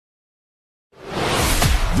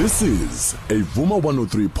This is a Vuma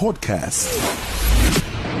 103 podcast.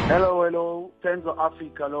 Hello, Senzo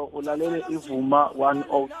Afrika lo ulalele iVuma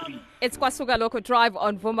 103. It's Kwasuka Lokho Drive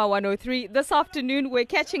on Vuma 103. This afternoon, we're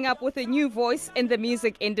catching up with a new voice in the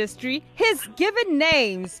music industry. His given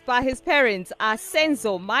names by his parents are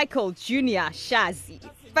Senzo Michael Jr. Shazi,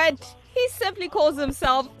 but he simply calls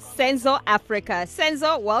himself Senzo Afrika.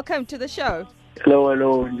 Senzo, welcome to the show.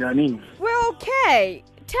 Hello, Njani. We're okay.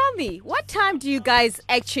 Tell me, what time do you guys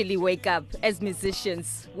actually wake up as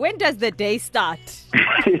musicians? When does the day start?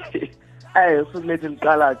 I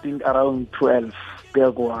think around 12.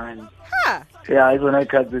 Huh. Yeah, I don't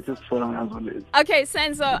know this is for long. Okay,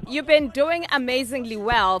 Senzo, you've been doing amazingly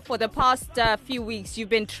well for the past few weeks. You've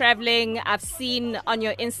been traveling. I've seen on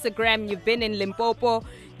your Instagram, you've been in Limpopo.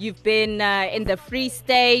 You've been in the Free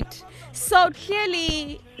State. So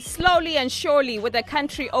clearly, slowly and surely, with the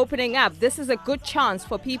country opening up, this is a good chance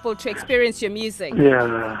for people to experience your music.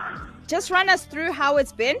 Yeah. Just run us through how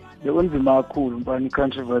it's been. Bekunzima kakhulu mfana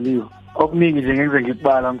country value. Okuningi nje ngenze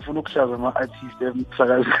ngikubala ngifuna ukushaza ama-artist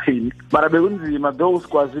emsakazweni. Mara bekunzima though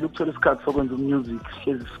sikwazile ukuthola isikhathi sokwenza music.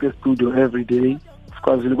 Hlezi sike studio every day.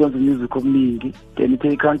 Sikwazile ukwenza music okuningi. Then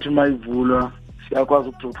ithe country mayivulwa siyakwazi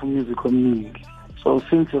ukudropha music okuningi. So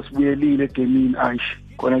since sibuyelile egamini Aish,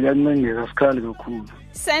 kona kuyancengeka sikhali kakhulu.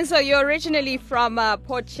 Senzo, you're originally from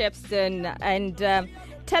Port Shepstone, and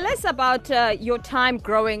tell us about your time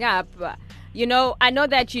growing up. You know, I know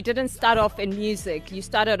that you didn't start off in music. You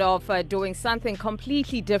started off doing something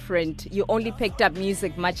completely different. You only picked up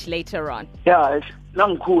music much later on. Yeah,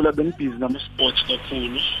 nangikhula benibhizi nama-sports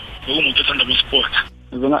kakhulu. Bengumuntu othanda ama-sports.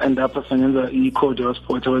 End up sengenza i-code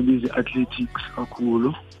sport ababizi athletics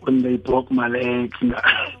kakhulu. When they broke my leg,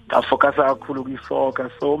 I focus kakhulu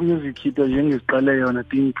kwi-soccer. So music hit njengeziqale yona, I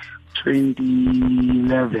think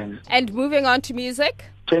 2011. And moving on to music?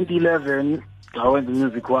 2011, I went to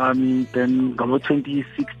music wami. Then about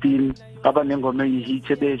 2016, aba nengoma eyihit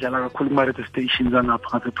ebedlala kakhulu kuma-radio stations angapha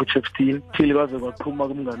ngase-Port Shepstone. Till kwaze kwaphuma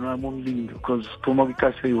kumngani wami uMlindo, because phuma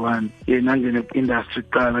kwikase eyi-1. Yena angene ku-industry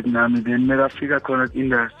kuqala kunami. Then mekafika khona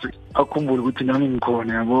ku-industry, akhumbule ukuthi nami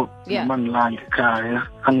ngikhona yabo, noma ngilanda ekhaya,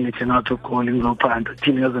 angilethe ngapha eGoli ngizophanda.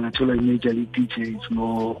 Till ngaze ngathola i-major league DJs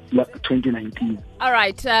ngo-2019. All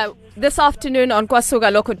right. This afternoon on Kwasuka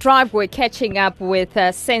Lokho Drive, we're catching up with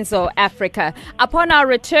Senzo Afrika. Upon our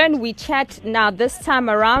return, we chat now this time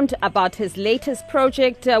around about his latest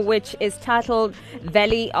project, which is titled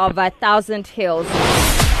Valley of a Thousand Hills.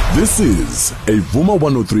 This is a Vuma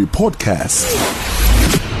 103 podcast.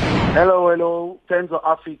 Hello, Senzo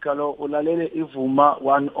Afrika lo ulalele iVuma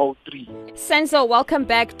 103. Senzo, welcome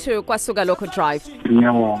back to Kwasuka Lokho Drive.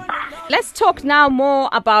 Ngiyabonga. Let's talk now more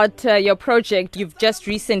about your project you've just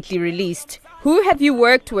recently released. Who have you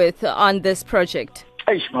worked with on this project?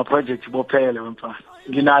 My project bophele mfana.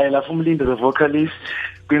 Nginaye la uMlindo the vocalist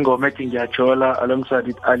kwingoma ethi ngiyajola alongside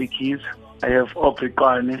with Ali Keys. I have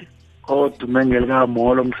Obriqane, Dumengele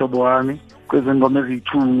kaMolo mhlobo wami. Kwezingoma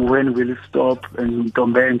eziyi-2 When Will It Stop and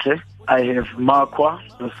Ntombenhle. I have Makwa,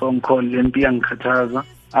 the song called Lempi Angikhathaza.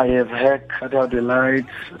 I have Hack, Cut Out the Lights,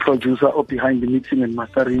 producer up behind the mixing and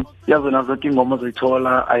mastering. Yazona zonke ingoma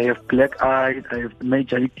zoyithola. I have Black Eyed, I have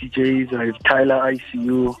Major League DJs, I have Tyler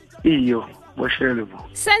ICU. Iyo.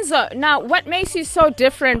 Senzo, now what makes you so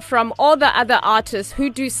different from all the other artists who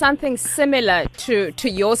do something similar to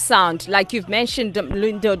your sound? Like you've mentioned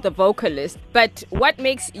Lindo, the vocalist, but what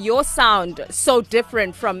makes your sound so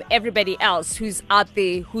different from everybody else who's out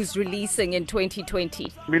there, who's releasing in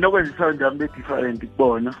 2020? Mina kwenza sound yami different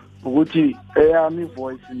kubona ukuthi eyami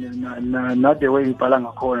voice na the way ngibhala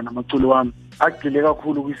ngakhona namaculo wami agxile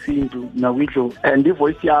kakhulu kwisintu nakwidlo, and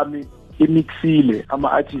ivoice yami imixile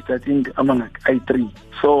ama-artist I think i3,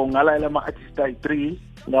 so ngalalela ama-artist i3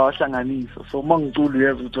 ngawahlanganisa. So uma ngicula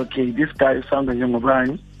uyazi ukuthi okay, this guy sound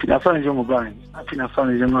njengobani, phina afane njengobani, aphina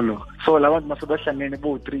afane njengolo. So labantu masebahlangene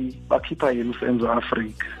bo3 bakhipha yena uSenzo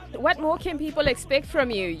Afrika. What more can people expect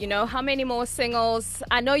from you? You know, how many more singles?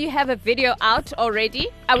 I know you have a video out already.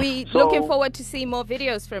 Are we looking forward to see more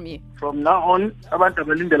videos from you? From now on, abantu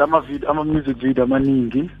abalindela ama-music video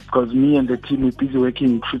amaningi, because me and the team are busy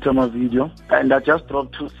working to shoot my video. And I just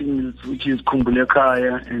dropped 2 singles, which is Khumbule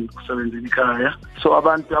Ekhaya and Kusebenzela Ekhaya. So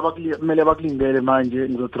abantu kumele bakulindele manje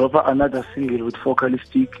ngizodropa another single with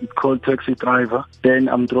vocalistic. It's called Taxi Driver. Then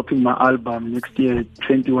I'm dropping my album next year,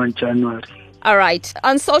 21 January. All right.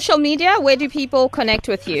 On social media, where do people connect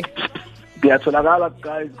with you? Ngiyatholakala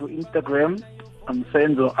guys go Instagram. I'm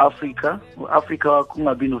Senzo Afrika. Africa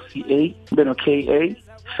kungabi no CA, kube no KA.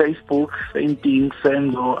 Facebook, same thing,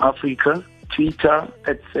 Senzo Afrika. Twitter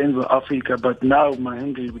 @Senzo Afrika, but now my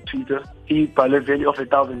handle with Twitter is Valley of a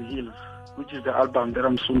Thousand Hills. which is the album that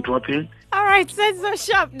I'm soon dropping. All right, Senzo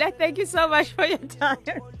Sharp. Thank you so much for your time.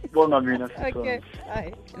 Okay.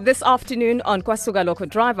 Bye. This afternoon on Kwasuka Lokho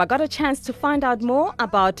Drive, I got a chance to find out more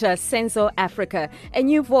about Senzo Afrika, a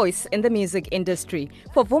new voice in the music industry.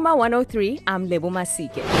 For Vuma 103, I'm Lebo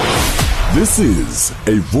Masike. This is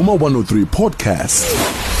a Vuma 103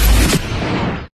 podcast.